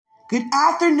Good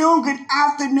afternoon, good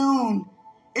afternoon.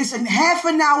 It's a half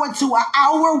an hour to an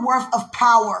hour worth of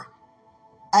power.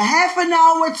 A half an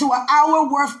hour to an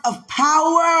hour worth of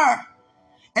power.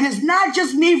 And it's not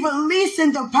just me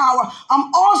releasing the power.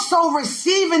 I'm also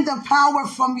receiving the power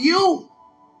from you.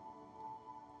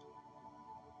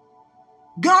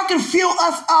 God can fill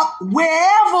us up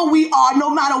wherever we are, no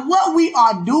matter what we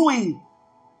are doing.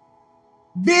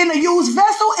 Being a used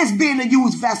vessel is being a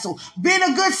used vessel. Being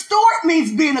a good steward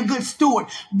means being a good steward.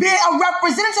 Being a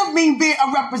representative means being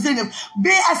a representative.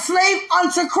 Being a slave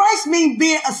unto Christ means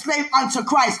being a slave unto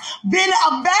Christ. Being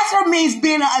an ambassador means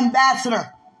being an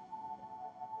ambassador.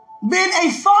 Being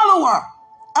a follower,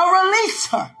 a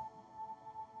releaser.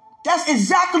 That's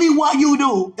exactly what you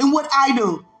do and what I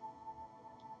do.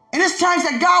 And it's times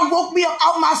that God woke me up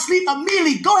out my sleep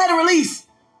immediately. Go ahead and release.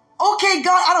 Okay,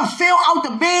 God, I done fell out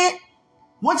the bed.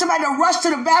 One time I had to rush to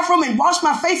the bathroom and wash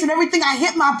my face and everything. I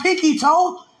hit my pinky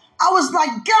toe. I was like,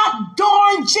 God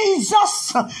darn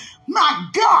Jesus. My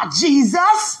God,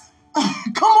 Jesus.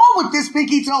 Come on with this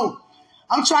pinky toe.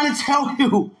 I'm trying to tell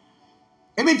you.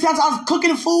 Every time I was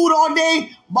cooking food all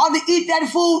day, about to eat that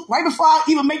food, right before I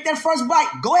even make that first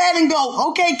bite, go ahead and go.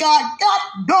 Okay, God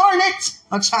darn it.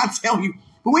 I'm trying to tell you.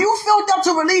 But when you filled up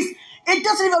to release, it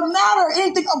doesn't even matter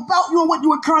anything about you and what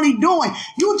you are currently doing.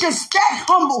 You just that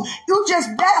humble. You just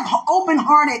that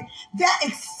open-hearted, that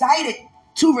excited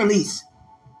to release.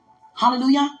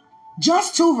 Hallelujah.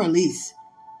 Just to release.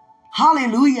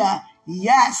 Hallelujah.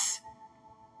 Yes.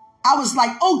 I was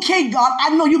like, okay, God.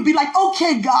 I know you'd be like,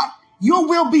 okay, God. Your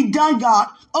will be done, God.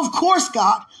 Of course,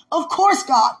 God. Of course,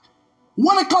 God.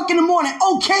 1 o'clock in the morning.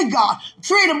 Okay, God.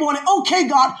 3 in the morning. Okay,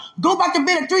 God. Go back to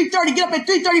bed at 3:30. Get up at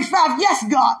 3:35. Yes,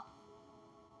 God.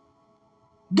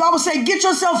 God will say, get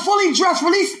yourself fully dressed,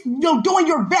 release, doing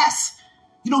your best.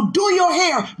 Do your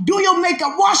hair, do your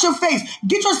makeup, wash your face,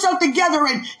 get yourself together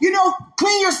and,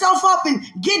 clean yourself up and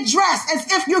get dressed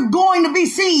as if you're going to be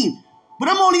seen. But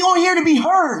I'm only on here to be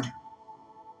heard.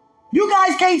 You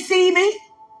guys can't see me.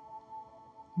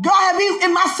 God have me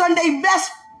in my Sunday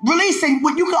best releasing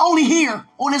what you can only hear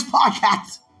on this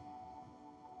podcast.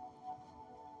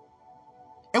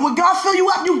 And when God fill you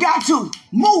up, you got to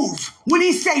move. When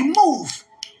he say move.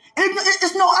 And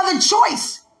there's no other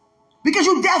choice. Because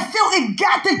that feel it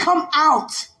got to come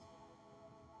out.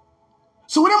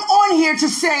 So what I'm on here to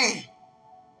say,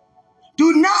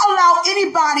 do not allow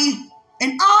anybody,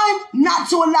 and I'm not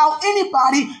to allow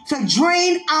anybody to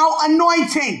drain our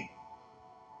anointing.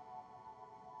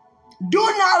 Do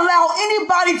not allow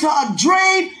anybody to allow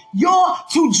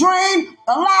to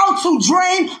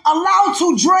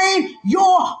drain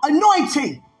your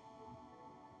anointing.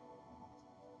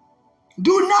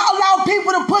 Do not allow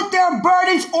people to put their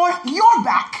burdens on your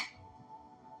back.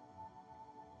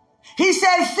 He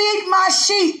said, feed my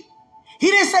sheep. He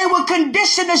didn't say what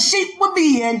condition the sheep would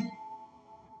be in.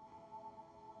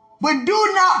 But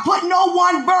do not put no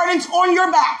one burdens on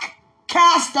your back.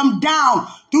 Cast them down.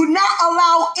 Do not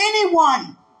allow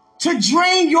anyone to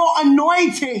drain your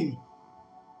anointing.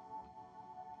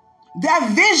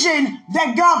 That vision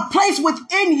that God placed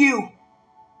within you,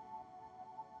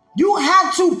 you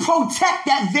have to protect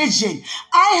that vision.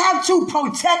 I have to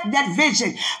protect that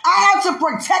vision. I have to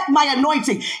protect my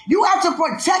anointing. You have to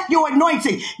protect your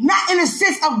anointing. Not in the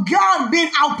sense of God being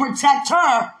our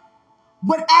protector,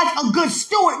 but as a good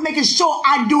steward, making sure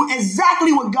I do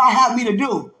exactly what God had me to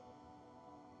do.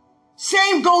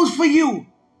 Same goes for you.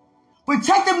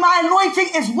 Protecting my anointing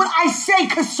is what I say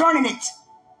concerning it.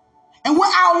 And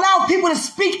what I allow people to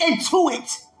speak into it.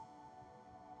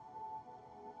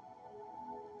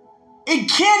 It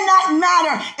cannot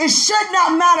matter. It should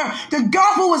not matter. The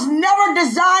gospel was never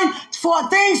designed for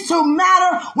things to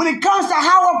matter when it comes to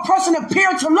how a person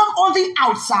appears to look on the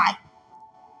outside.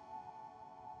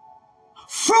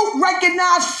 Fruit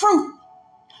recognize fruit.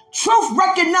 Truth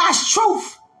recognize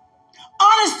truth.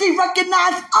 Honesty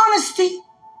recognize honesty.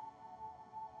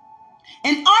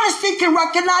 And honesty can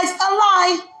recognize a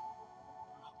lie.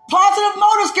 Positive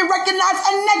motives can recognize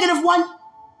a negative one.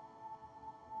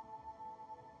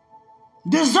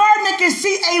 Discernment can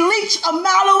see a leech a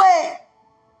mile away.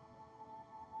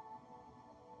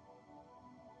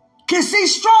 Can see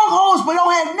strongholds but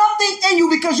don't have nothing in you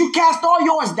because you cast all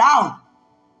yours down.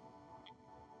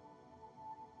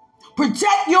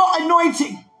 Protect your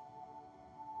anointing.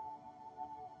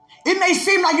 It may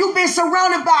seem like you've been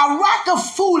surrounded by a rock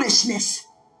of foolishness,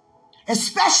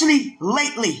 especially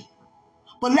lately.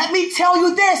 But let me tell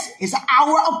you this, it's an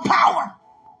hour of power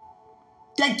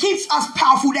that keeps us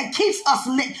powerful, that keeps us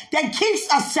lit, that keeps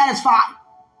us satisfied,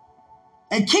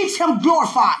 and keeps him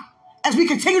glorified as we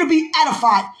continue to be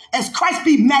edified, as Christ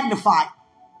be magnified.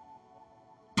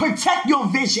 Protect your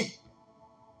vision.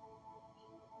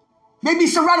 May be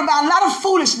surrounded by a lot of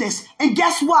foolishness. And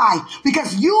guess why?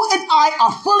 Because you and I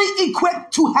are fully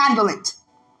equipped to handle it.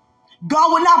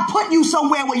 God will not put you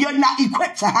somewhere where you're not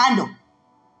equipped to handle.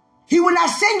 He will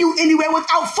not send you anywhere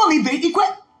without fully being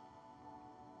equipped.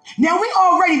 Now, we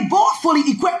already born fully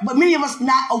equipped, but many of us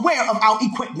not aware of our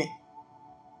equipment.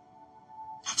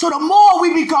 So the more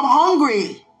we become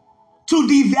hungry to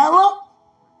develop,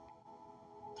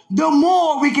 the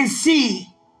more we can see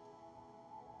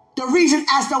the reason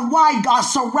as to why God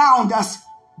surrounds us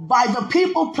by the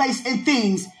people, place, and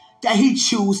things that he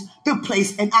chooses to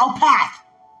place in our path.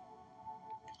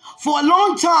 For a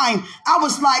long time, I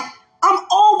was like, I'm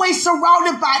always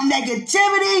surrounded by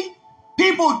negativity.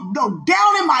 People go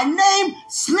down in my name,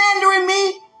 slandering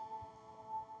me,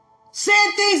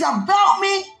 saying things about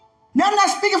me. Now, I'm not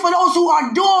speaking for those who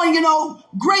are doing,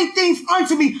 great things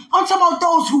unto me. I'm talking about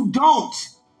those who don't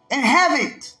and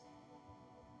haven't.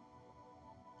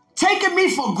 Taking me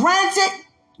for granted,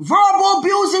 verbal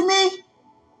abusing me.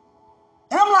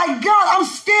 And I'm like, God, I'm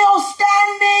still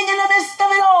standing in the midst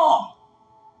of it all.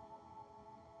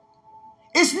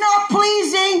 It's not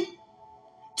pleasing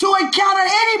to encounter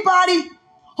anybody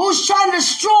who's trying to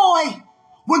destroy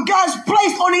what God's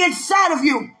placed on the inside of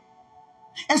you,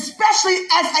 especially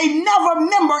as another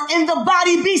member in the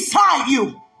body beside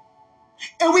you.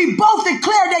 And we both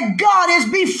declare that God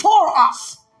is before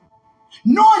us,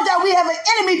 knowing that we have an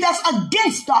enemy that's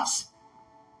against us.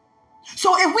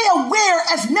 So if we are aware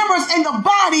as members in the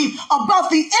body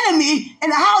about the enemy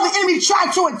and how the enemy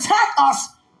tried to attack us,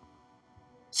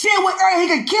 seeing what area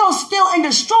he could kill, steal, and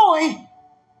destroy,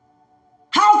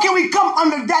 how can we come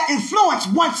under that influence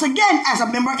once again as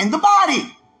a member in the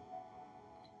body?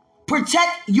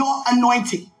 Protect your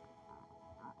anointing.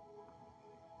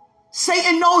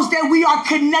 Satan knows that we are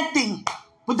connecting,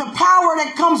 but the power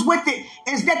that comes with it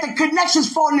is that the connections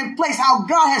falling in place, how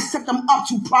God has set them up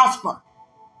to prosper.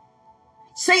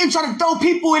 Satan try to throw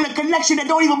people in a connection that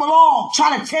don't even belong,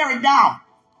 try to tear it down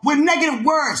with negative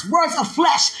words, words of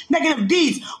flesh, negative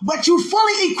deeds, but you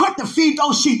fully equipped to feed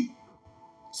those sheep.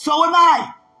 So am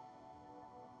I.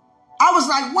 I was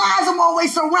like, why is I'm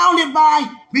always surrounded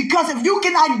by? Because if you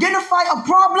can identify a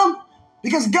problem,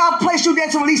 because God placed you there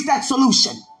to release that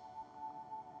solution.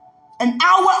 An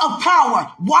hour of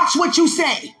power. Watch what you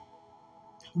say.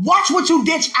 Watch what you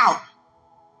ditch out.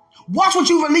 Watch what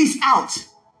you release out.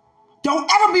 Don't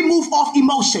ever be moved off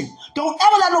emotion. Don't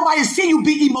ever let nobody see you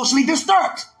be emotionally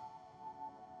disturbed.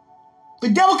 The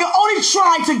devil can only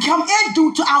try to come in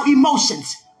due to our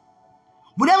emotions.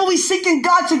 Whatever we seek in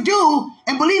God to do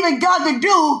and believe in God to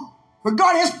do,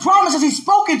 regarding his promises he's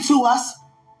spoken to us,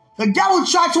 the devil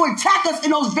tried to attack us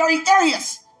in those very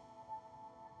areas.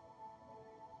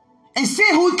 And see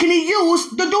who can he use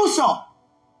to do so.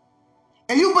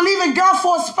 If you believe in God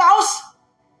for a spouse,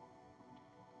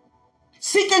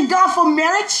 seeking God for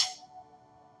marriage,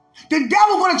 the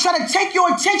devil going to try to take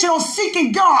your attention on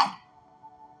seeking God.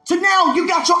 So now you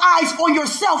got your eyes on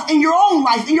yourself and your own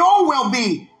life and your own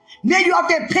well-being. Now you're out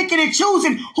there picking and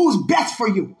choosing who's best for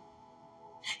you.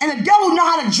 And the devil know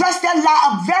how to dress that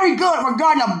lie up very good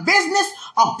regarding a business,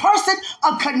 a person,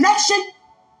 a connection.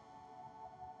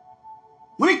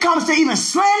 When it comes to even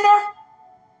slander,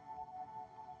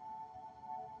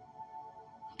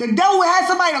 the devil will have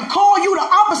somebody to call you the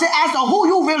opposite as to who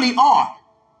you really are.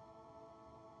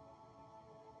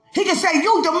 He can say,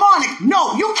 you demonic.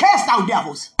 No, you cast out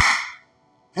devils.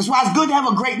 That's why it's good to have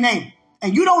a great name.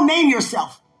 And you don't name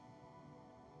yourself.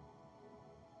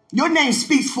 Your name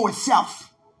speaks for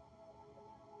itself.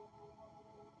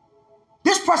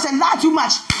 This person lied too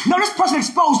much. No, this person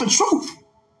exposed the truth.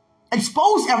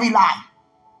 Exposed every lie.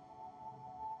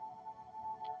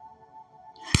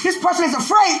 This person is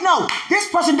afraid. No, this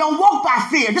person don't walk by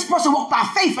fear. This person walk by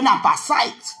faith and not by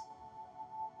sight.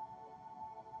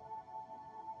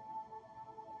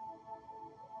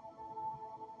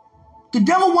 The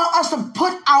devil wants us to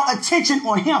put our attention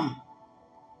on him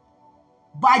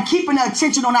by keeping the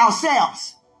attention on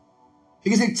ourselves,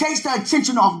 because it takes the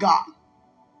attention off God.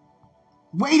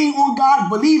 Waiting on God,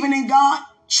 believing in God,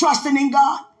 trusting in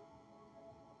God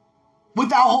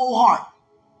with our whole heart.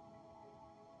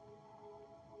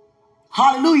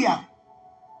 Hallelujah.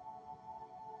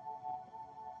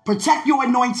 Protect your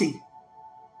anointing.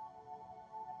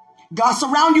 God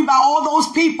surround you by all those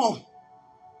people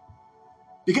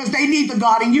because they need the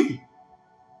God in you.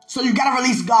 So you got to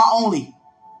release God only,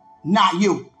 not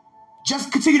you. Just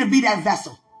continue to be that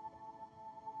vessel.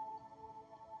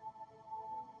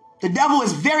 The devil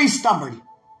is very stubborn.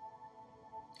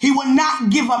 He will not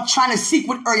give up trying to seek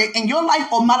what area in your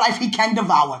life or my life he can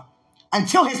devour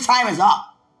until his time is up.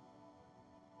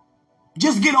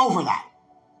 Just get over that.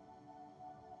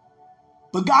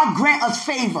 But God grant us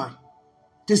favor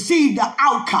to see the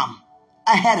outcome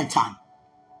ahead of time.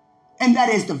 And that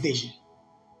is the vision.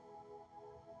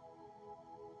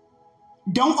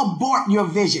 Don't abort your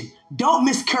vision. Don't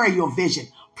miscarry your vision.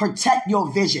 Protect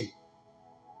your vision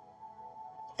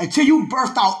until you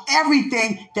birth out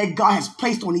everything that God has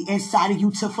placed on the inside of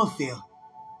you to fulfill.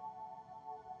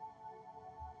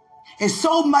 It's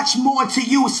so much more to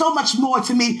you, so much more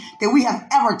to me than we have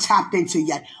ever tapped into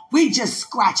yet. We just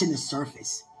scratching the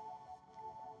surface.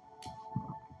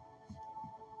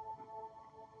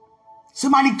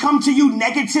 Somebody come to you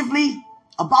negatively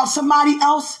about somebody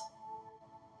else,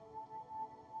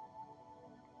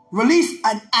 release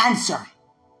an answer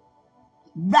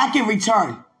back in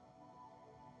return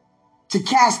to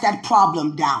cast that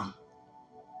problem down.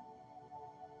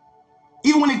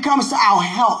 Even when it comes to our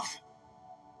health,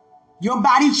 your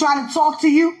body trying to talk to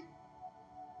you,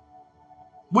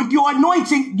 with your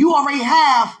anointing, you already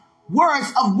have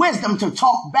words of wisdom to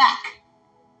talk back.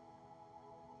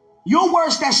 Your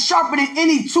words that's sharper than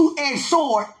any two-edged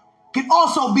sword can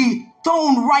also be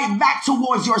thrown right back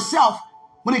towards yourself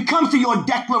when it comes to your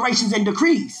declarations and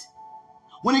decrees.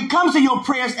 When it comes to your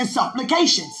prayers and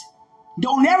supplications.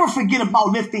 Don't ever forget about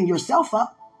lifting yourself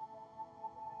up.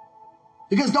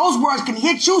 Because those words can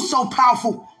hit you so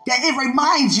powerful that it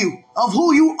reminds you of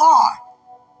who you are.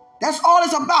 That's all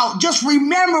it's about. Just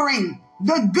remembering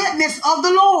the goodness of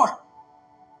the Lord.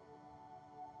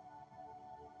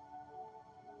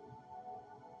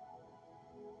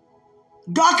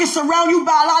 God can surround you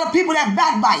by a lot of people that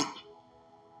backbite,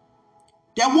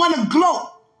 that want to gloat,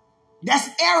 that's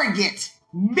arrogant,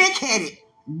 big-headed,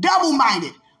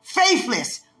 double-minded,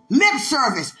 faithless, lip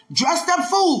service, dressed up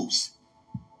fools.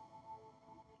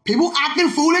 People acting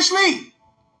foolishly,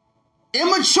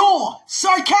 immature,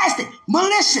 sarcastic,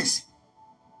 malicious.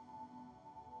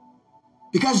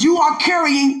 Because you are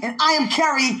carrying, and I am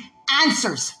carrying,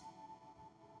 answers.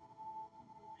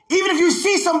 Even if you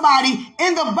see somebody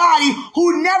in the body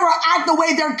who never act the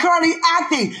way they're currently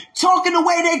acting, talking the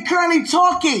way they're currently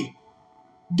talking,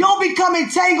 don't become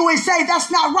entangled and say,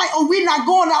 that's not right, or we're not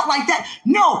going out like that.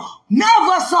 No, none of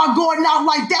us are going out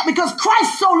like that because God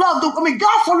so loved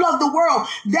the world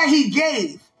that he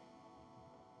gave.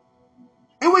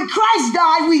 And when Christ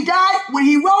died, we died. When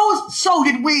he rose, so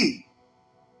did we.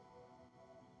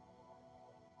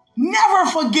 Never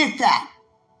forget that.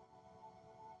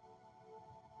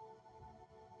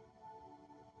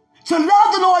 To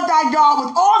love the Lord thy God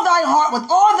with all thy heart, with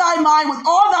all thy mind, with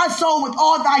all thy soul, with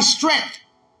all thy strength.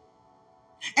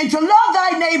 And to love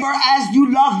thy neighbor as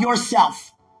you love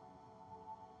yourself.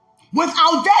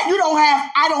 Without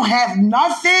that, I don't have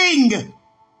nothing.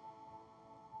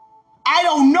 I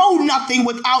don't know nothing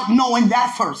without knowing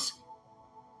that first.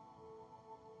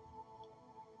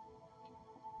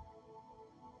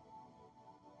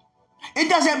 It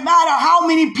doesn't matter how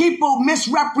many people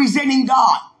misrepresenting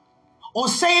God or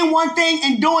saying one thing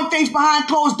and doing things behind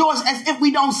closed doors as if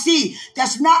we don't see.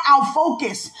 That's not our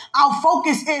focus. Our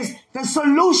focus is the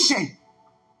solution.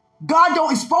 God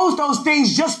don't expose those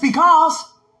things just because.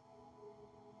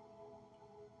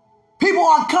 People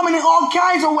are coming in all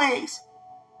kinds of ways.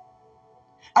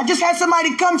 I just had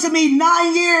somebody come to me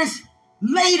 9 years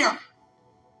later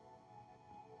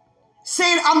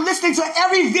saying, I'm listening to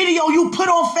every video you put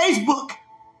on Facebook.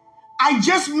 I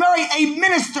just married a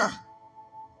minister.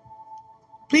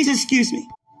 Please excuse me.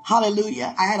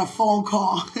 Hallelujah. I had a phone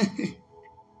call.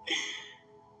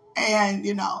 And,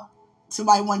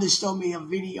 somebody wanted to show me a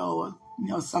video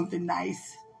of, something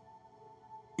nice.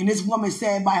 And this woman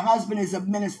said, my husband is a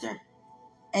minister.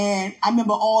 And I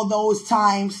remember all those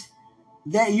times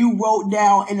that you wrote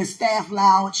down in the staff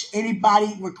lounge,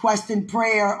 anybody requesting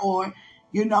prayer or,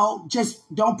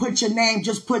 just don't put your name,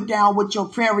 just put down what your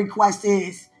prayer request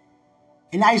is.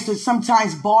 And I used to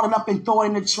sometimes bottle it up and throw it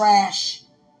in the trash.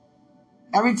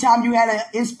 Every time you had an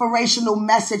inspirational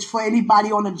message for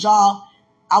anybody on the job,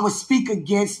 I would speak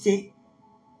against it.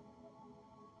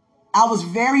 I was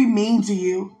very mean to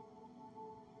you.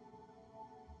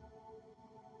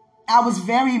 I was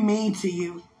very mean to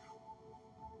you.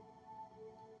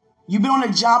 You've been on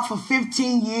the job for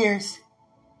 15 years.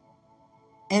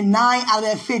 And 9 out of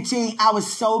that 15, I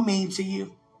was so mean to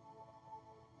you.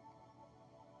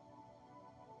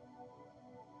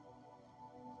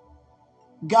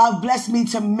 God blessed me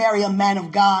to marry a man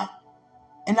of God.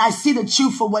 And I see the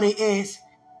truth for what it is.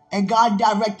 And God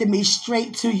directed me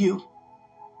straight to you.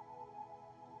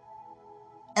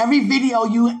 Every video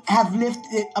you have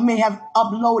have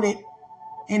uploaded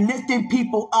and lifted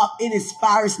people up, it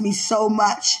inspires me so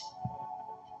much.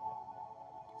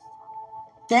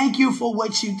 Thank you for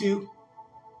what you do.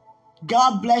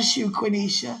 God bless you,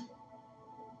 Quenisha.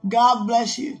 God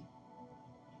bless you.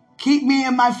 Keep me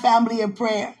and my family in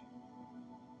prayer.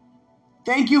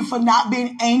 Thank you for not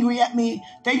being angry at me.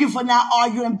 Thank you for not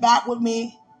arguing back with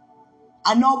me.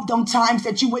 I know them times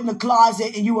that you went in the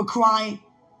closet and you were crying,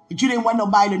 but you didn't want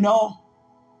nobody to know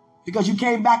because you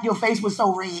came back, your face was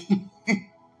so red.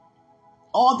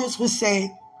 All this was said.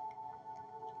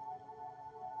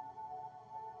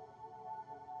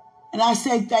 And I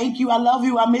said, thank you. I love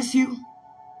you. I miss you.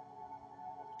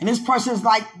 And this person is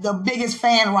like the biggest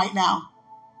fan right now.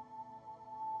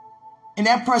 And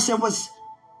that person was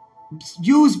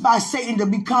used by Satan to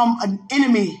become an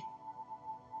enemy.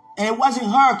 And it wasn't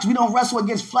her, because we don't wrestle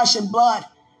against flesh and blood.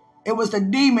 It was the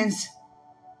demons,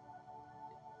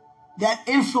 that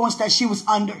influence that she was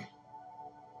under.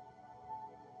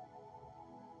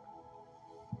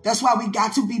 That's why we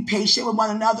got to be patient with one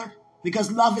another,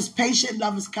 because love is patient,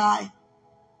 love is kind.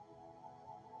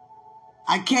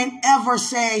 I can't ever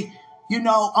say,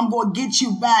 I'm going to get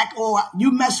you back, or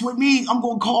you mess with me, I'm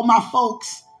going to call my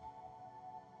folks.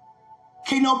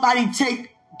 Can't nobody take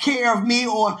care of me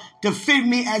or defend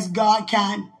me as God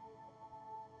can.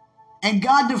 And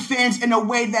God defends in a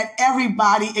way that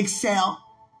everybody excel,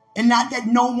 and not that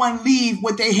no one leave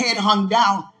with their head hung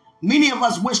down. Many of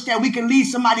us wish that we could leave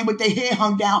somebody with their head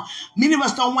hung down. Many of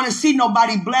us don't want to see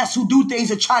nobody blessed who do things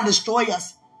to try to destroy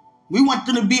us. We want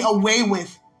them to be away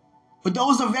with. But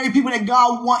those are very people that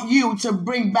God want you to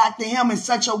bring back to him in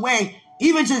such a way,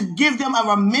 even to give them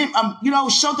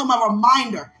show them a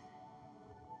reminder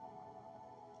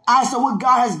as to what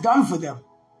God has done for them.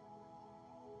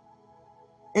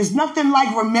 It's nothing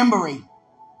like remembering.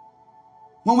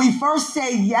 When we first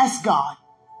say, yes, God.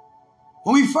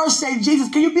 When we first say, Jesus,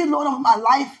 can you be Lord of my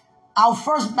life? Our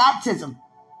first baptism.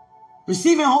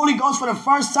 Receiving Holy Ghost for the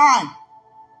first time.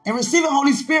 And receiving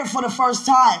Holy Spirit for the first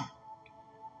time.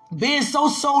 Being so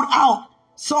sold out.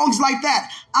 Songs like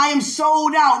that. I am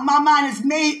sold out. My mind is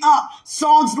made up.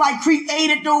 Songs like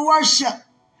Created to Worship.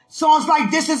 Songs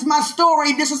like This Is My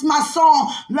Story. This Is My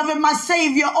Song. Loving My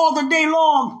Savior all the day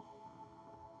long.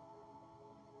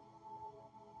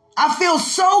 I feel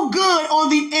so good on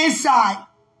the inside.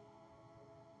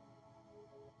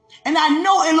 And I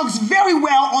know it looks very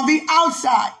well on the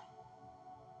outside.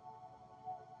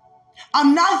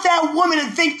 I'm not that woman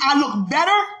to think I look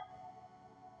better.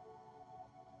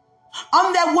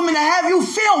 I'm that woman to have you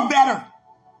feel better.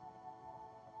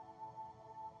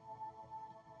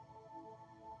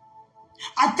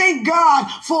 I thank God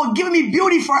for giving me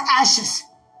beauty for ashes.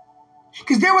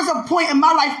 Because there was a point in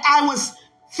my life I was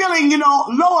feeling,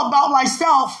 low about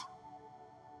myself.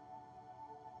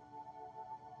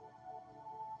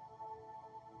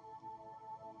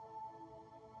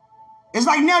 It's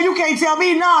like, now you can't tell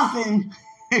me nothing.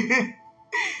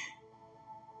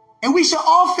 And we should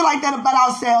all feel like that about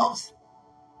ourselves.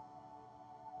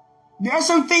 There are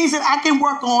some things that I can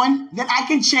work on, that I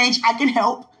can change, I can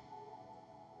help.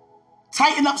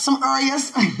 Tighten up some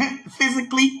areas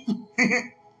physically.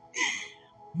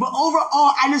 But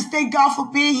overall, I just thank God for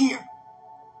being here.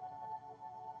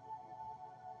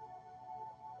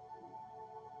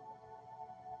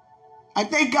 I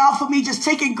thank God for me just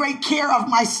taking great care of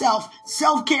myself.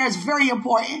 Self-care is very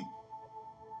important.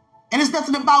 And it's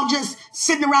nothing about just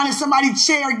sitting around in somebody's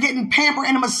chair getting pampered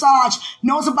and a massage.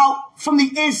 No, it's about from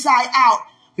the inside out.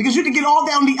 Because you can get all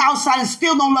that on the outside and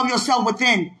still don't love yourself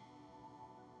within.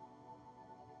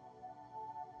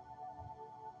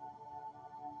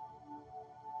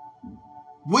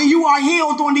 When you are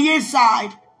healed on the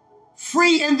inside,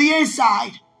 free in the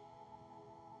inside,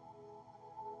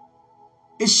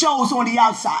 it shows on the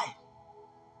outside.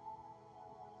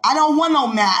 I don't want no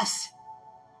mask.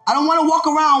 I don't want to walk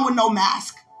around with no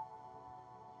mask.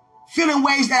 Feeling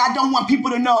ways that I don't want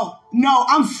people to know. No,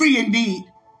 I'm free indeed.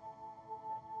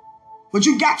 But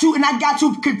you got to, and I got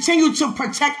to continue to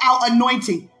protect our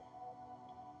anointing.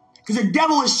 Because the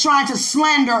devil is trying to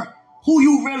slander who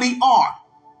you really are.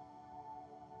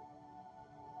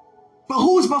 But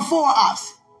who's before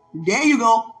us? There you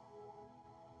go.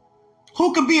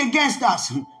 Who could be against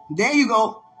us? There you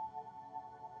go.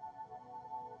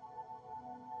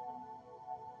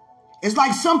 It's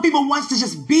like some people want to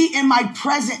just be in my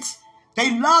presence.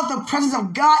 They love the presence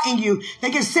of God in you. They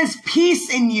can sense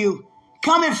peace in you,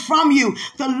 coming from you,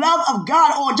 the love of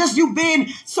God, or just you being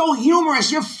so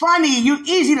humorous. You're funny. You're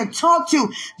easy to talk to.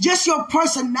 Just your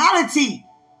personality.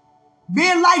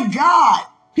 Being like God.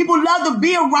 People love to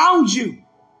be around you.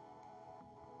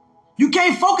 You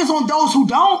can't focus on those who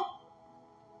don't.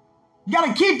 You got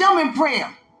to keep them in prayer.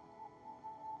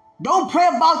 Don't pray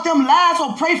about them last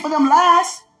or pray for them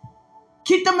last.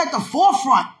 Keep them at the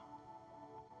forefront.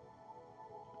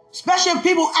 Especially if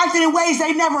people acted in ways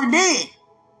they never did.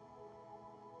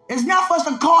 It's not for us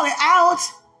to call it out.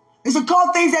 It's to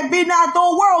call things that be not,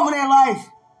 throw a word over their life.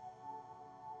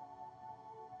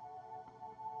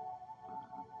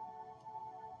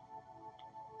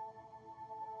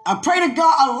 I pray to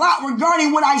God a lot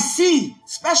regarding what I see,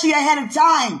 especially ahead of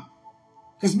time.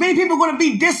 Because many people are going to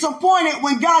be disappointed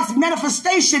when God's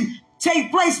manifestation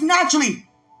take place naturally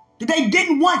that they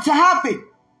didn't want to happen.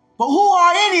 But who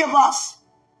are any of us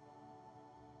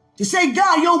to say,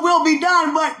 God, your will be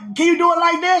done, but can you do it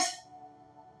like this?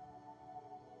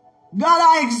 God,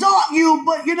 I exalt you,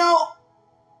 but I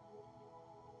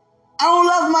don't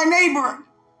love my neighbor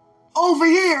over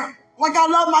here like I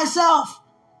love myself.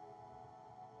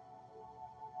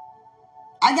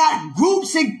 I got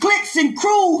groups and cliques and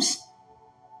crews.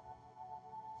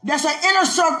 That's an inner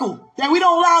circle that we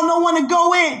don't allow no one to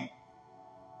go in.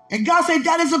 And God said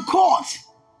that is a cult.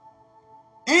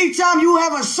 Anytime you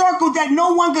have a circle that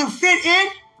no one can fit in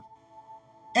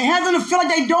and have them to feel like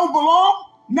they don't belong,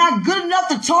 not good enough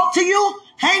to talk to you,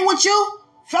 hang with you,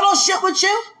 fellowship with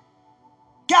you,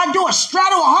 gotta do a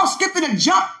straddle, a hop, skip, and a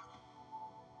jump,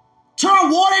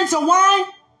 turn water into wine,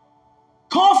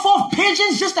 call forth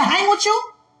pigeons just to hang with you.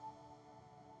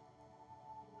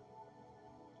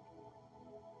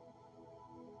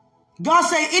 God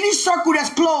said any circle that's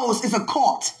closed is a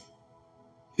cult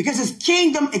because it's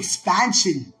kingdom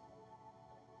expansion.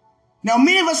 Now,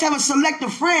 many of us have a select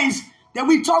of friends that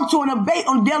we talk to on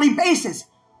a daily basis,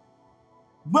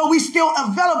 but we still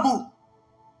available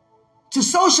to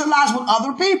socialize with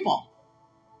other people.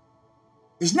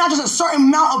 It's not just a certain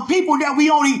amount of people that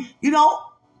we only,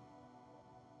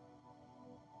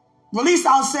 release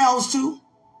ourselves to.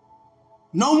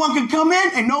 No one can come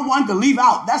in and no one can leave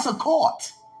out. That's a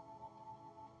cult.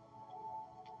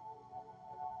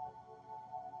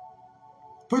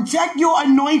 Protect your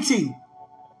anointing.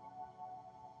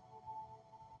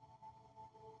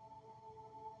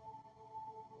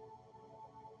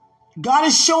 God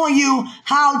is showing you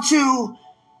how to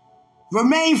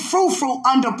remain fruitful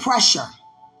under pressure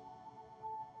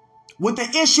with the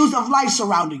issues of life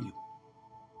surrounding you.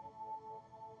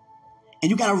 And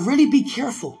you got to really be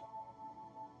careful.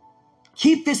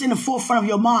 Keep this in the forefront of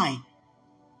your mind.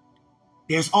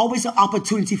 There's always an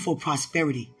opportunity for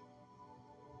prosperity.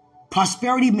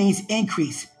 Prosperity means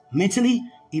increase mentally,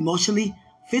 emotionally,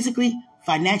 physically,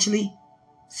 financially,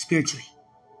 spiritually.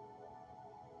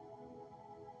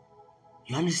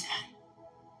 You understand?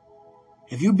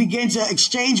 If you begin to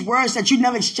exchange words that you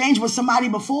never exchanged with somebody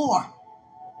before,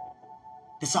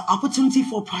 there's an opportunity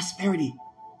for prosperity.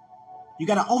 You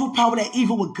got to overpower that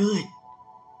evil with good.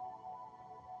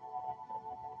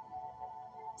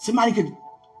 Somebody could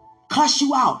cuss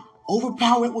you out,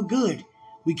 overpower it with good.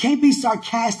 We can't be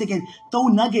sarcastic and throw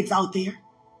nuggets out there.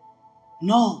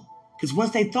 No, because once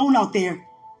they're thrown out there,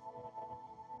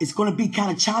 it's going to be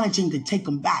kind of challenging to take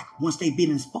them back once they've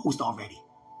been exposed already.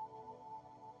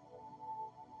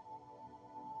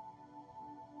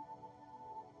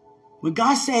 When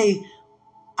God say,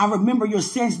 I remember your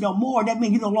sins no more, that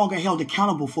means you're no longer held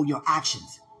accountable for your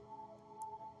actions.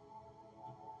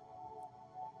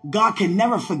 God can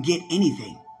never forget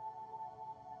anything.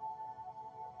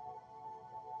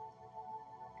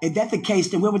 If that's the case,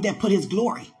 then where would that put his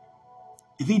glory?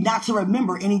 If he not to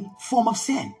remember any form of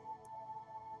sin?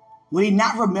 Would he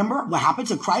not remember what happened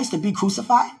to Christ to be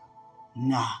crucified?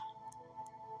 Nah.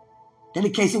 In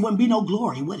that case, it wouldn't be no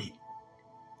glory, would it?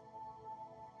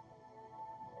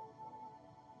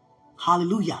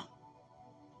 Hallelujah.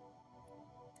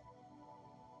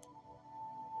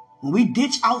 When we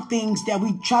ditch out things that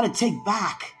we try to take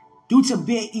back due to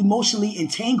being emotionally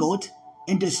entangled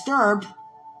and disturbed,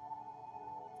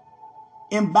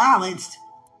 imbalanced,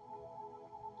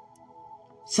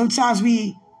 sometimes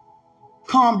we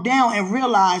calm down and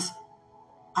realize,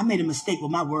 I made a mistake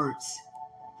with my words.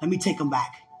 Let me take them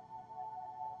back.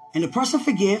 And the person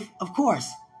forgive, of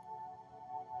course.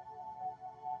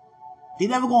 They're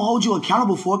never going to hold you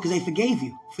accountable for it because they forgave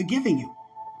you, forgiving you.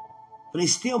 But they're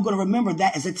still going to remember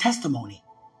that as a testimony.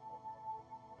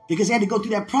 Because they had to go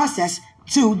through that process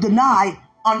to deny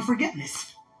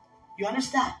unforgiveness. You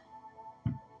understand?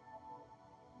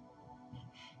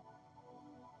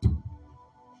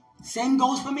 Same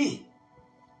goes for me.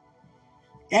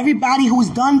 Everybody who's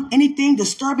done anything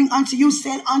disturbing unto you,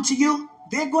 said unto you,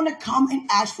 they're going to come and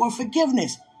ask for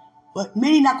forgiveness. But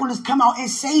many not going to come out and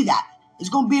say that. It's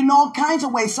going to be in all kinds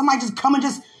of ways. Somebody just come and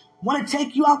just want to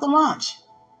take you out to lunch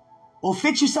or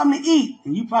fix you something to eat.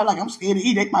 And you probably like, I'm scared to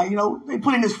eat. They might, they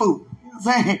put in this food. You know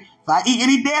what I'm saying? If I eat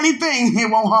any daily thing, it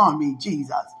won't harm me.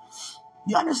 Jesus.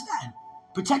 You understand?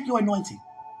 Protect your anointing.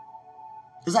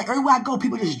 It's like everywhere I go,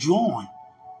 people are just drawn.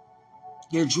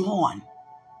 They're drawn.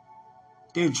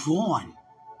 They're drawn.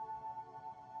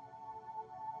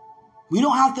 We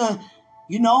don't have to,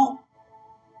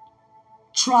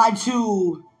 try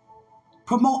to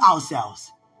promote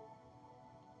ourselves.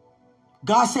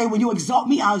 God said, when you exalt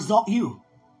me, I'll exalt you.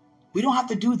 We don't have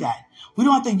to do that. We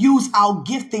don't have to use our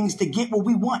giftings to get what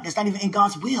we want. That's not even in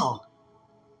God's will.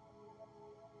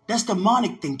 That's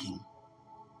demonic thinking.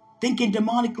 Thinking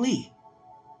demonically.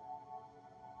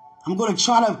 I'm going to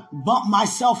try to bump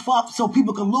myself up so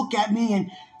people can look at me and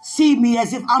see me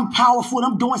as if I'm powerful and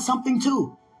I'm doing something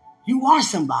too. You are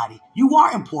somebody. You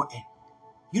are important.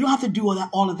 You don't have to do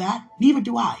all of that. Neither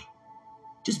do I.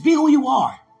 Just be who you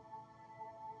are.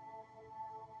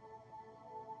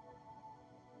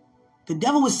 The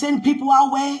devil will send people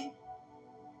our way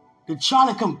to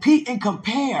try to compete and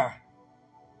compare.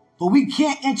 But we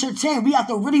can't entertain. We have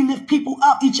to really lift people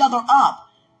up, each other up.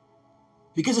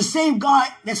 Because the same God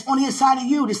that's on the inside of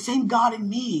you, the same God in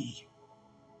me.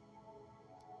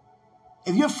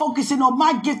 If you're focusing on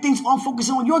my giftings, or I'm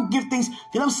focusing on your giftings,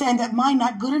 then I'm saying that mine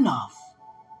not good enough.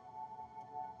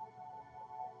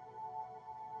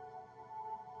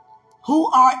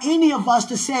 Who are any of us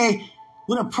to say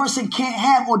what a person can't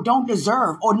have or don't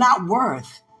deserve or not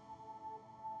worth?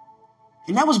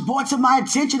 And that was brought to my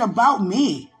attention about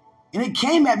me. And it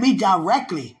came at me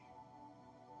directly.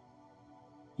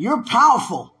 You're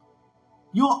powerful.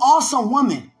 You're an awesome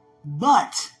woman.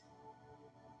 But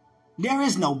there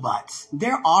is no buts.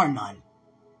 There are none.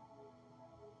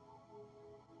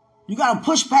 You got to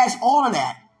push past all of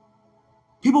that.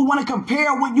 People want to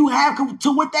compare what you have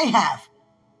to what they have.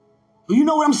 But you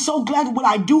know what I'm so glad that what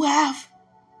I do have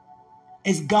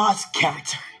is God's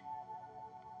character.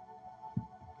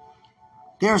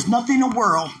 There's nothing in the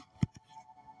world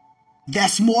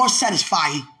that's more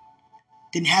satisfying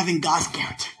than having God's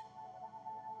character.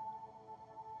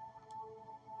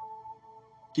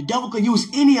 The devil could use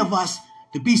any of us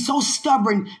to be so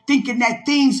stubborn, thinking that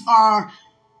things are,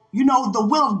 the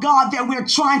will of God that we're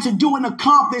trying to do and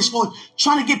accomplish, or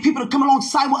trying to get people to come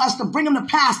alongside with us to bring them to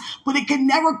pass. But it can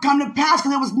never come to pass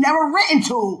because it was never written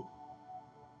to.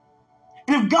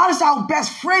 And if God is our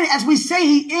best friend, as we say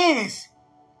he is,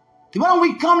 then why don't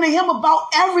we come to him about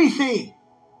everything?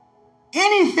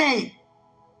 Anything.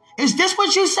 Is this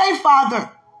what you say, Father?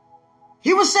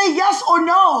 He will say yes or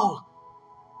no.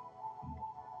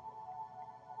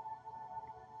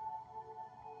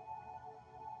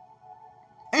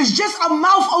 It's just a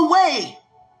mouth away.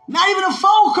 Not even a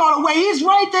phone call away. He's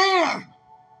right there.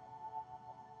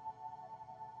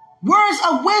 Words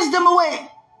of wisdom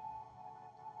away.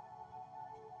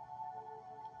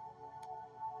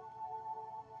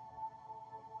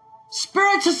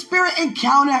 Spirit to spirit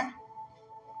encounter.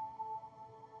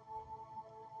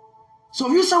 So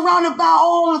if you're surrounded by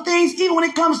all the things, even when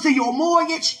it comes to your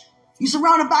mortgage, you're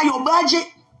surrounded by your budget,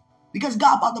 because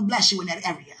God about to bless you in that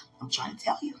area. I'm trying to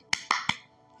tell you.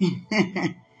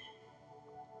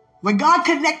 When God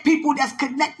connect people that's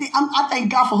connected, I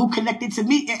thank God for who connected to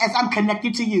me as I'm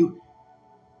connected to you.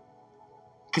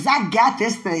 Because I got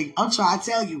this thing. I'm trying to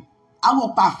tell you. I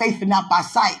walk by faith and not by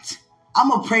sight.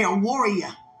 I'm a prayer warrior.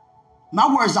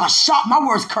 My words are sharp. My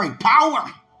words carry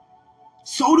power.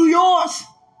 So do yours.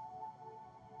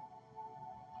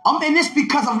 I'm in this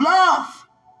because of love,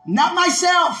 not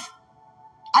myself.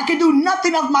 I can do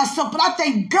nothing of myself, but I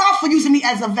thank God for using me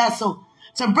as a vessel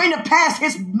to bring to pass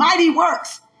his mighty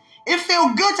works. It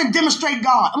feels good to demonstrate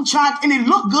God. And it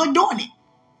look good doing it.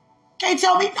 Can't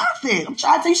tell me nothing. I'm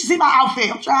trying to tell you, you should see my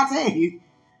outfit. I'm trying to tell you.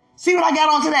 See what I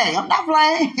got on today. I'm not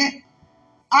playing.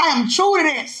 I am true to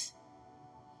this.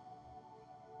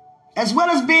 As well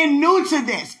as being new to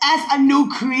this, as a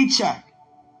new creature.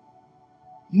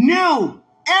 New.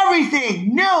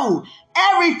 Everything new.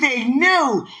 Everything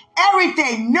new.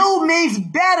 Everything new means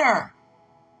better.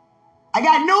 I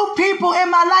got new people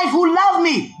in my life who love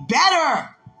me better.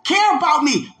 Care about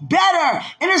me better.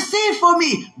 Intercede for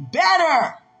me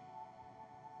better.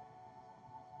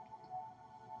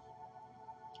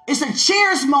 It's a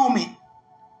cheers moment.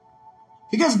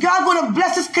 Because God's going to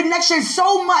bless this connection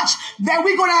so much that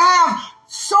we're going to have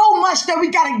so much that we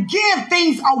got to give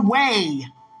things away.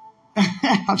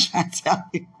 I'm trying to tell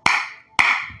you.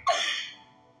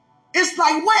 It's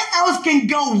like, what else can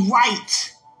go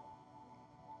right?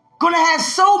 Going to have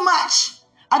so much.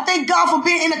 I thank God for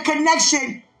being in a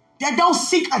connection that don't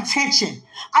seek attention.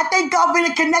 I thank God for being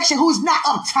in a connection who's not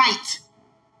uptight.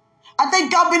 I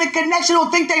thank God for being in a connection who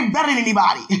don't think they're better than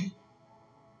anybody.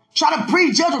 Try to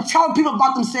prejudge or tell people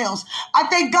about themselves. I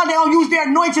thank God they don't use their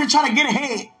anointing to try to get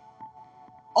ahead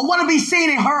or want to be seen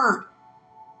and heard.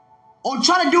 or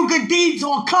try to do good deeds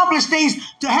or accomplish things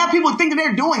to have people think that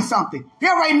they're doing something. They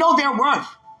already know their worth.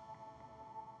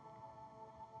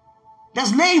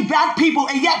 That's laid back people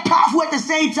and yet powerful at the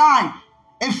same time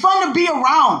and fun to be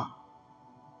around.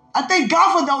 I thank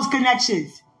God for those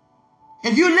connections.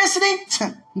 If you're listening,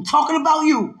 I'm talking about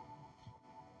you.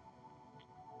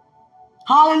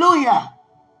 Hallelujah.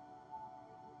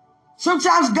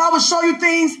 Sometimes God will show you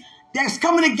things that's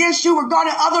coming against you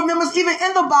regarding other members, even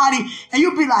in the body, and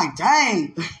you'll be like,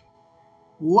 dang,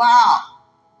 wow.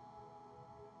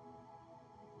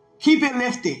 Keep it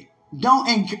lifted. Don't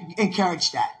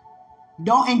encourage that.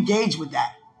 Don't engage with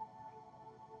that.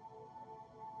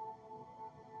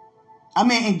 I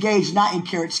mean engage, not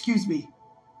encourage, excuse me.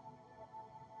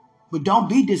 But don't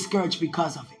be discouraged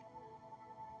because of it.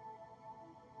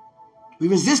 We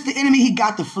resist the enemy, he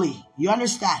got to flee. You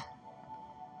understand?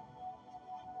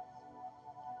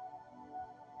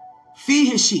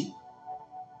 Feed his sheep.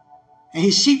 And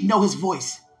his sheep know his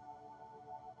voice.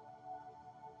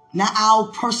 Not our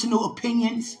personal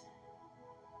opinions,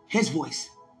 his voice.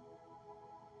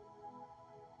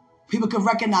 People can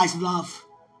recognize love.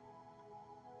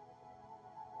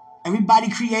 Everybody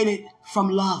created from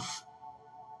love.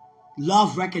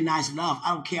 Love recognizes love.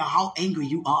 I don't care how angry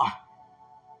you are,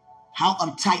 how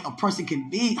uptight a person can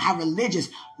be, how religious.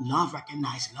 Love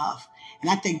recognizes love. And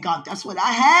I thank God that's what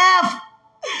I have.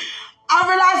 I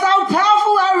realize how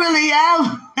powerful I really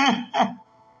am.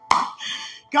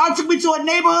 God took me to a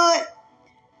neighborhood.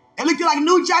 It looked like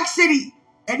New Jack City.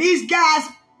 And these guys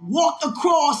walked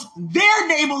across their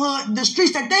neighborhood, the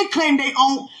streets that they claim they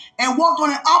own, and walked on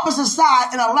the opposite side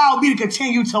and allowed me to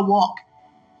continue to walk.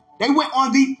 They went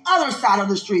on the other side of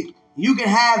the street. You can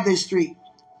have this street.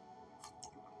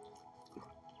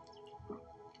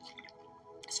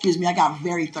 Excuse me, I got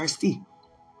very thirsty.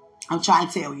 I'm trying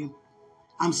to tell you.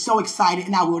 I'm so excited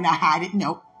and I will not hide it.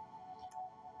 No.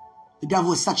 The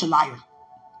devil is such a liar.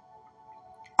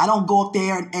 I don't go up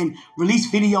there and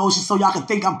release videos just so y'all can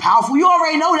think I'm powerful. You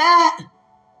already know that.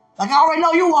 Like I already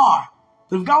know you are.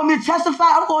 But if God wants me to testify,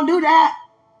 I'm going to do that.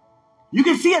 You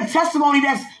can see a testimony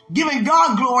that's giving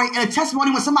God glory and a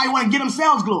testimony when somebody want to give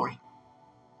themselves glory.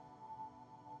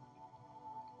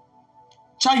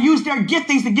 Try to use their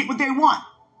giftings to get what they want.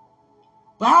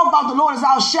 But how about the Lord is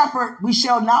our shepherd? We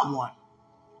shall not want.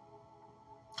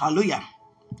 Hallelujah.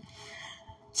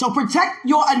 So protect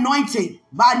your anointing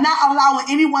by not allowing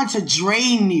anyone to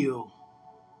drain you.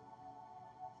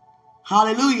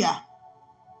 Hallelujah.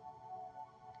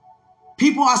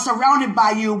 People are surrounded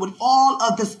by you with all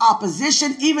of this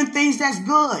opposition, even things that's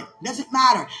good. Doesn't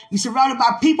matter. You're surrounded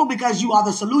by people because you are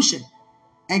the solution.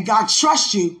 And God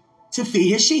trusts you to feed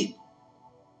his sheep.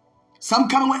 Some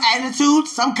coming with attitude,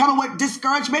 some coming with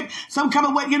discouragement, some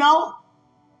coming with,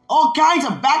 all kinds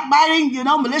of backbiting,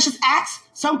 malicious acts.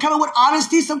 Some coming with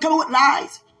honesty, some coming with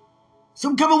lies.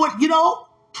 Some coming with,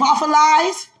 prophet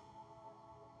lies.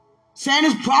 Saying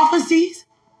his prophecies.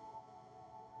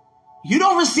 You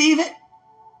don't receive it.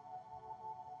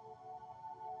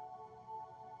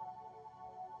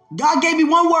 God gave me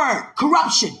one word,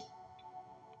 corruption.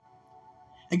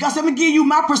 And God said, I'm going to give you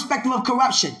my perspective of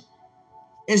corruption.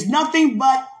 It's nothing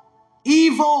but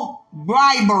evil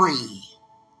bribery.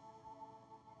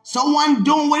 Someone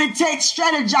doing what it takes,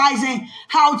 strategizing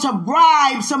how to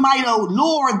bribe somebody to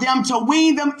lure them, to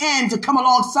wean them in, to come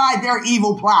alongside their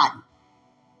evil plan.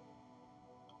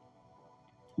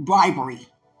 Bribery.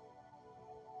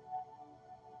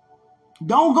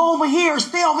 Don't go over here,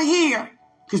 stay over here.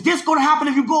 Because this is going to happen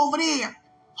if you go over there.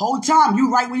 Whole time,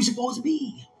 you right where you're supposed to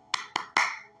be.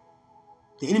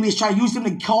 The enemy is trying to use them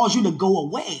to cause you to go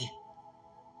away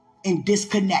and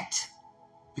disconnect.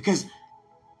 Because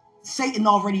Satan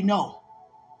already knows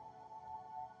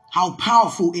how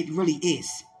powerful it really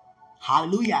is.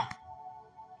 Hallelujah.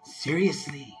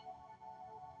 Seriously.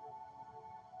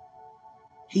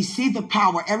 He sees the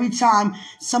power every time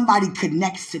somebody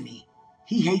connects to me.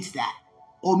 He hates that.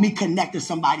 Or me connect to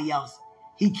somebody else.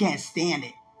 He can't stand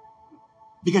it.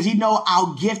 Because he knows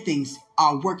our giftings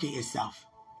are working itself.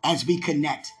 As we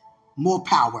connect, more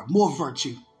power, more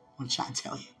virtue. I'm trying to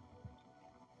tell you.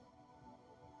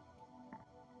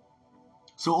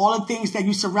 So all the things that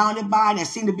you're surrounded by that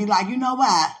seem to be like, you know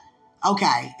what?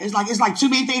 Okay, it's like too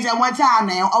many things at one time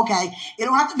now. Okay, it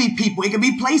don't have to be people. It can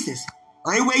be places.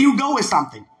 Or everywhere you go is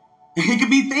something. It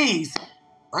could be things.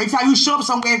 Or every time you show up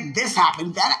somewhere, this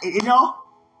happened. That,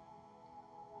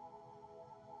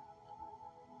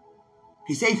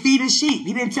 He said feed his sheep.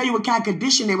 He didn't tell you what kind of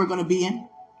condition they were going to be in.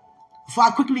 Before I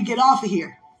quickly get off of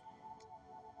here.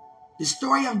 The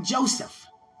story of Joseph.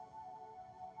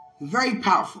 Very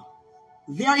powerful.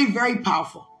 Very, very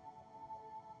powerful.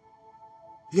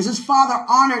 Because his father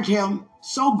honored him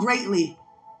so greatly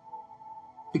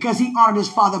because he honored his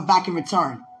father back in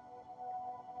return.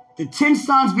 The 10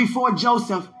 sons before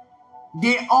Joseph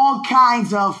did all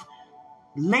kinds of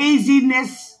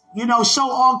laziness, show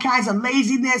all kinds of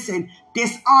laziness and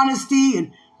dishonesty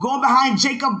and going behind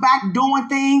Jacob back doing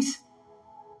things,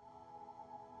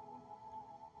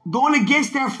 going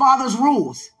against their father's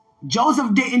rules.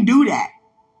 Joseph didn't do that.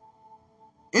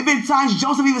 There have been times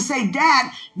Joseph even say,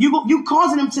 Dad, you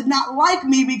causing him to not like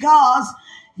me because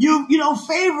you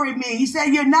favoring me. He said,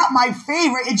 you're not my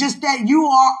favorite. It's just that you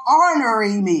are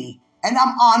honoring me and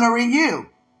I'm honoring you.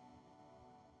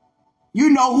 You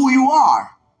know who you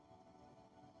are.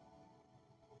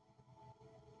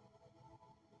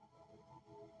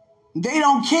 They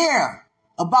don't care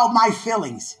about my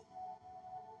feelings.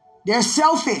 They're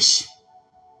selfish.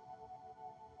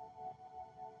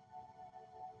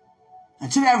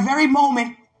 Until that very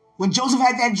moment when Joseph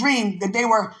had that dream that they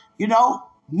were,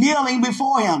 kneeling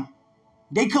before him.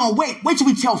 They couldn't wait. Wait till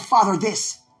we tell Father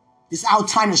this. This is our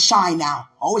time to shine now.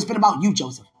 Always been about you,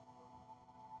 Joseph.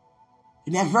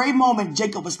 In that very moment,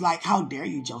 Jacob was like, how dare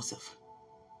you, Joseph?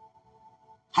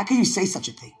 How can you say such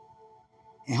a thing?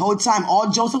 And the whole time, all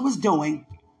Joseph was doing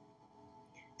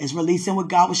is releasing what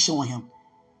God was showing him.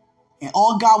 And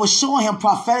all God was showing him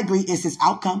prophetically is his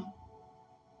outcome.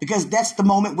 Because that's the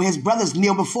moment where his brothers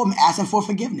kneel before him asking for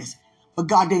forgiveness. But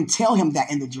God didn't tell him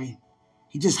that in the dream.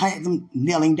 He just had them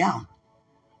kneeling down.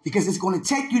 Because it's going to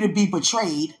take you to be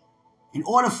betrayed in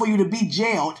order for you to be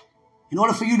jailed, in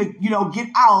order for you to, get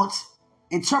out,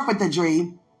 interpret the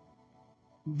dream,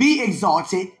 be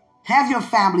exalted, have your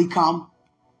family come,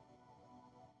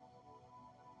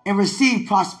 and receive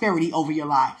prosperity over your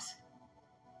lives.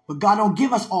 But God don't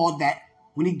give us all that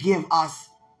when he give us,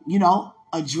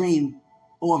 a dream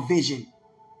or a vision.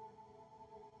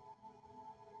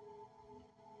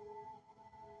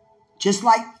 Just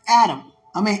like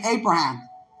Abraham.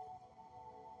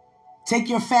 Take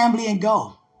your family and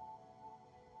go.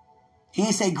 He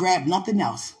didn't say grab nothing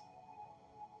else.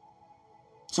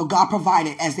 So God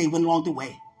provided as they went along the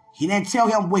way. He didn't tell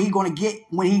him what he's going to get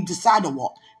when he decided to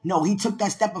walk. No, he took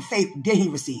that step of faith, then he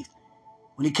received.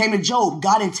 When it came to Job,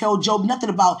 God didn't tell Job nothing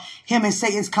about him and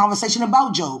Satan's conversation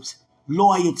about Job's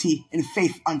loyalty and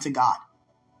faith unto God.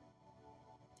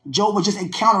 Job was just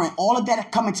encountering all of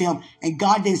that coming to him, and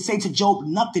God didn't say to Job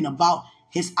nothing about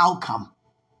his outcome.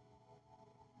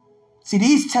 See,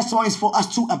 these testimonies for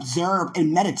us to observe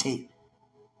and meditate,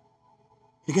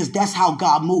 because that's how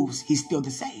God moves. He's still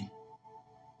the same.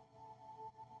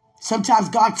 Sometimes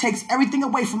God takes everything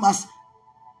away from us,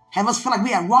 have us feel like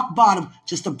we at rock bottom,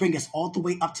 just to bring us all the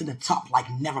way up to the top like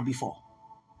never before.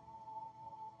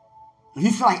 If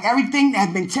you feel like everything that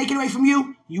has been taken away from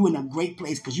you, you're in a great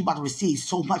place because you're about to receive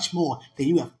so much more than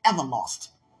you have ever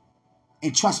lost.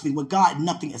 And trust me, with God,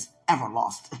 nothing is ever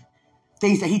lost.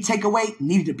 Things that he take away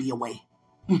needed to be away.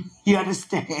 You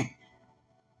understand?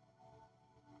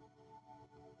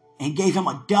 And gave him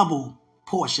a double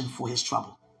portion for his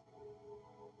trouble.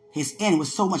 His end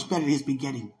was so much better than his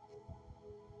beginning.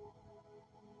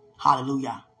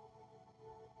 Hallelujah.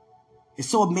 It's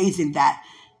so amazing that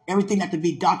everything had to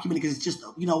be documented because it's just,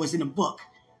 it's in a book.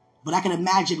 But I can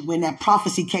imagine when that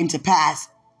prophecy came to pass.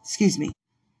 Excuse me.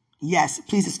 Yes,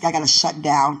 please, I got to shut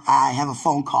down. I have a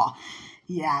phone call.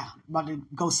 Yeah, I'm about to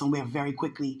go somewhere very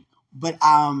quickly. But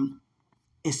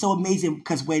it's so amazing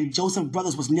because when Joseph's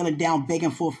brothers was kneeling down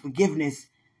begging for forgiveness,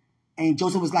 and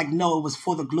Joseph was like, no, it was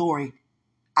for the glory.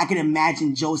 I can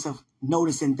imagine Joseph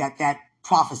noticing that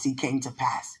prophecy came to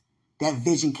pass. That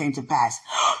vision came to pass.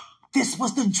 This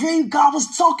was the dream God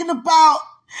was talking about.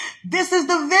 This is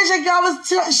the vision God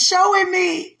was showing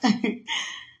me.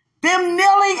 Them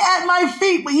kneeling at my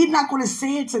feet. But he's not going to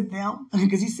say it to them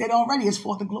because he said already it's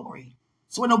for the glory.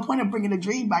 So no point in bringing the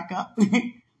dream back up.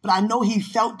 But I know he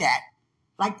felt that.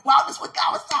 Like, wow, this is what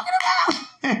God was talking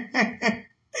about.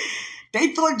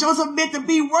 They thought Joseph meant to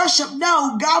be worshipped.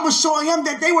 No, God was showing him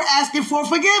that they were asking for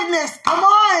forgiveness. Come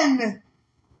on.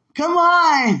 Come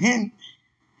on.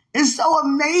 It's so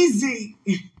amazing.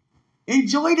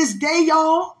 Enjoy this day,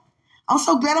 y'all. I'm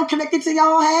so glad I'm connected to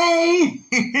y'all. Hey.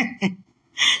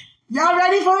 Y'all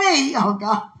ready for me? Oh,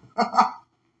 God.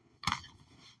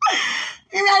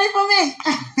 You ready for me?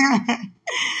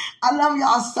 I love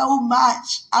y'all so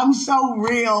much. I'm so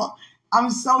real. I'm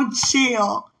so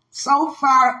chill. So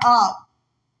fired up.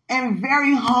 And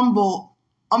very humble.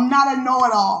 I'm not a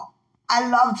know-it-all. I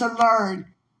love to learn.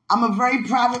 I'm a very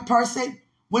private person,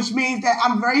 which means that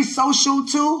I'm very social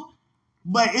too.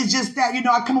 But it's just that,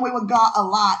 I come away with God a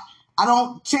lot. I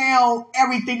don't tell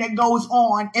everything that goes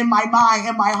on in my mind,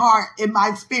 in my heart, in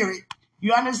my spirit.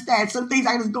 You understand? Some things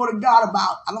I can just go to God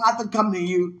about. I don't have to come to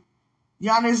you.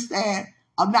 You understand?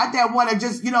 I'm not that one to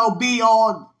just, be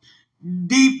all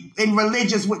deep and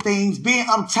religious with things, being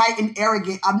uptight and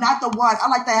arrogant. I'm not the one. I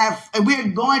like to have, and we're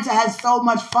going to have so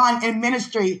much fun in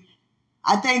ministry.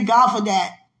 I thank God for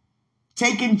that.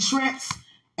 Taking trips,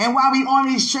 and while we on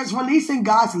these trips, releasing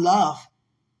God's love.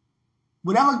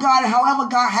 However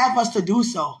God have us to do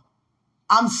so.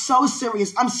 I'm so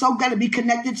serious. I'm so glad to be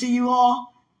connected to you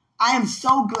all. I am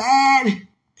so glad.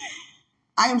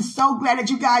 I am so glad that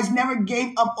you guys never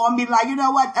gave up on me. Like, you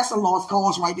know what? That's a lost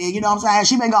cause right there. You know what I'm saying?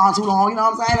 She been gone too long. You know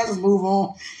what I'm saying? Let's just move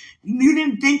on. You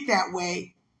didn't think that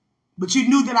way, but you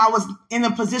knew that I was in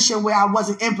a position where I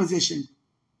wasn't in position.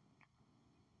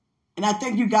 And I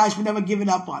thank you guys for never giving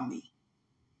up on me,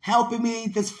 helping me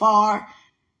this far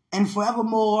and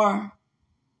forevermore.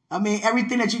 I mean,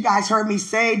 everything that you guys heard me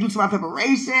say due to my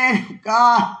preparation,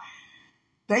 God,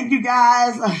 thank you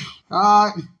guys,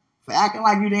 God, for acting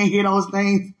like you didn't hear those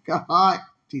things. God,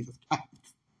 Jesus Christ.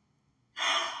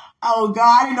 Oh,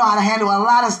 God, I didn't know how to handle a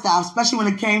lot of stuff, especially when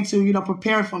it came to,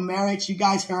 preparing for marriage. You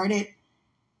guys heard it.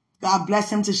 God bless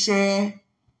him to share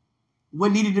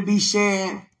what needed to be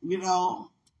shared,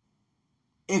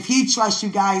 If he trusts you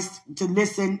guys to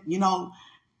listen,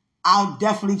 I'll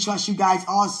definitely trust you guys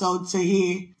also to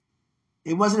hear.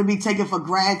 It wasn't to be taken for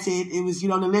granted. It was,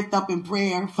 to lift up in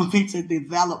prayer for me to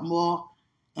develop more.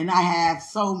 And I have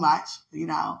so much,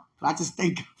 I just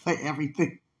thank God for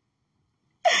everything.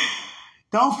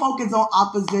 Don't focus on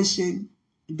opposition.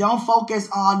 Don't focus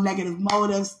on negative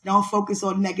motives. Don't focus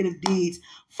on negative deeds.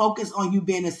 Focus on you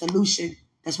being a solution.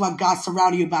 That's why God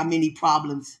surrounded you by many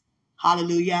problems.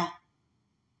 Hallelujah.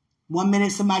 1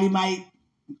 minute somebody might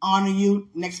honor you.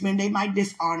 Next minute they might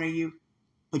dishonor you.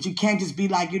 But you can't just be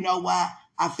like, you know what?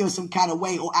 I feel some kind of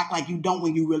way, or act like you don't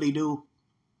when you really do.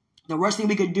 The worst thing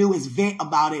we could do is vent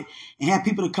about it and have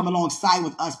people to come alongside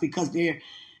with us because they're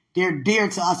dear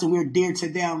to us and we're dear to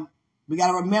them. We got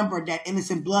to remember that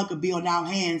innocent blood could be on our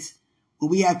hands when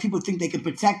we have people think they can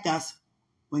protect us.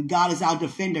 When God is our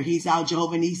defender, he's our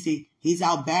Jehovah Nissi. He's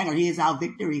our banner. He is our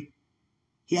victory.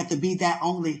 He has to be that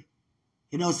only.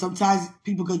 Sometimes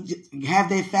people could have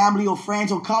their family or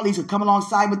friends or colleagues who come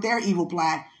alongside with their evil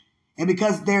plan. And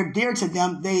because they're dear to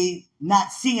them, they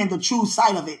not seeing the true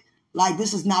side of it. Like,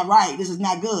 this is not right. This is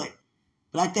not good.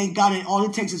 But I thank God that all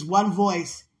it takes is one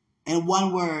voice and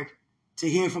one word to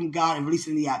hear from God and release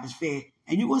it in the atmosphere.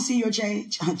 And you will see your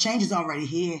change. Change is already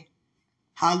here.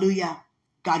 Hallelujah.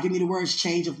 God, give me the words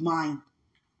change of mind.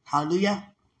 Hallelujah.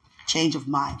 Change of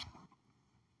mind.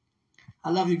 I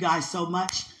love you guys so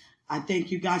much. I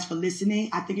thank you guys for listening.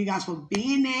 I thank you guys for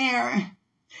being there.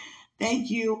 Thank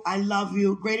you. I love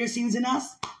you. Greater sees in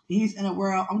us. He's in the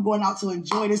world. I'm going out to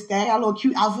enjoy this day. I got a little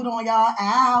cute outfit on, y'all.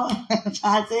 Ow. I'm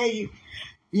trying to tell you.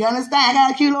 You understand? I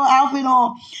got a cute little outfit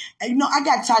on. And, I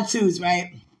got tattoos,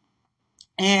 right?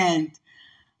 And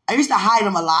I used to hide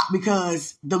them a lot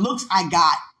because the looks I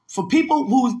got, for people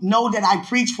who know that I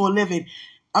preach for a living,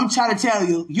 I'm trying to tell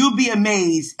you, you'll be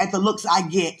amazed at the looks I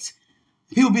get.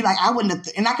 People be like, I wouldn't have,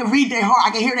 and I can read their heart.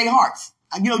 I can hear their hearts.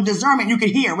 Discernment, you can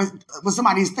hear what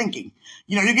somebody is thinking.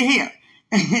 You can hear.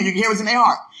 You can hear what's in their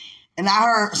heart. And I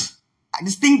heard,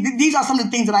 these are some of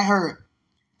the things that I heard.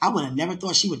 I would have never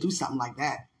thought she would do something like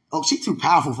that. Oh, she's too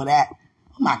powerful for that.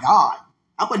 Oh my God.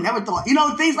 I would never thought,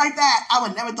 things like that. I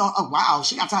would never thought, oh wow,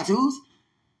 she got tattoos.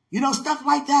 Stuff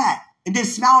like that. And then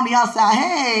smile on the outside,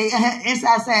 hey,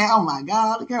 inside saying, oh my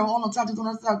God, look at her, all no tattoos on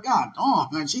herself. God,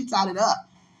 man, she tied it up.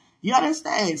 You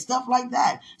understand? Stuff like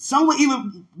that. Some would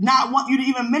even not want you to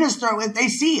even minister if they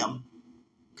see them.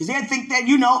 Because they think that,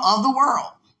 of the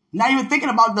world. Not even thinking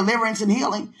about deliverance and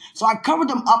healing. So I covered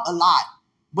them up a lot.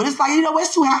 But it's like,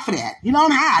 it's too hot for that. I'm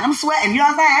hot. I'm sweating. You know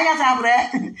what I'm saying? I ain't got time for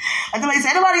that. Until they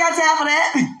say, nobody got time for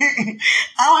that.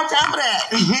 I don't have time for that.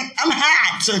 I'm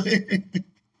hot.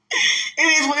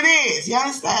 It is what it is. You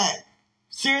understand?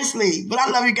 Seriously. But I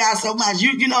love you guys so much.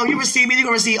 You receive me, you're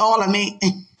going to receive all of me.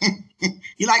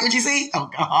 You like what you see? Oh,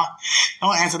 God.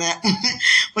 Don't answer that.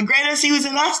 But greater is he who's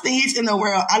in us than he's in the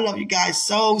world. I love you guys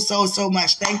so, so, so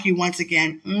much. Thank you once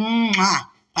again. Mwah.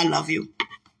 I love you.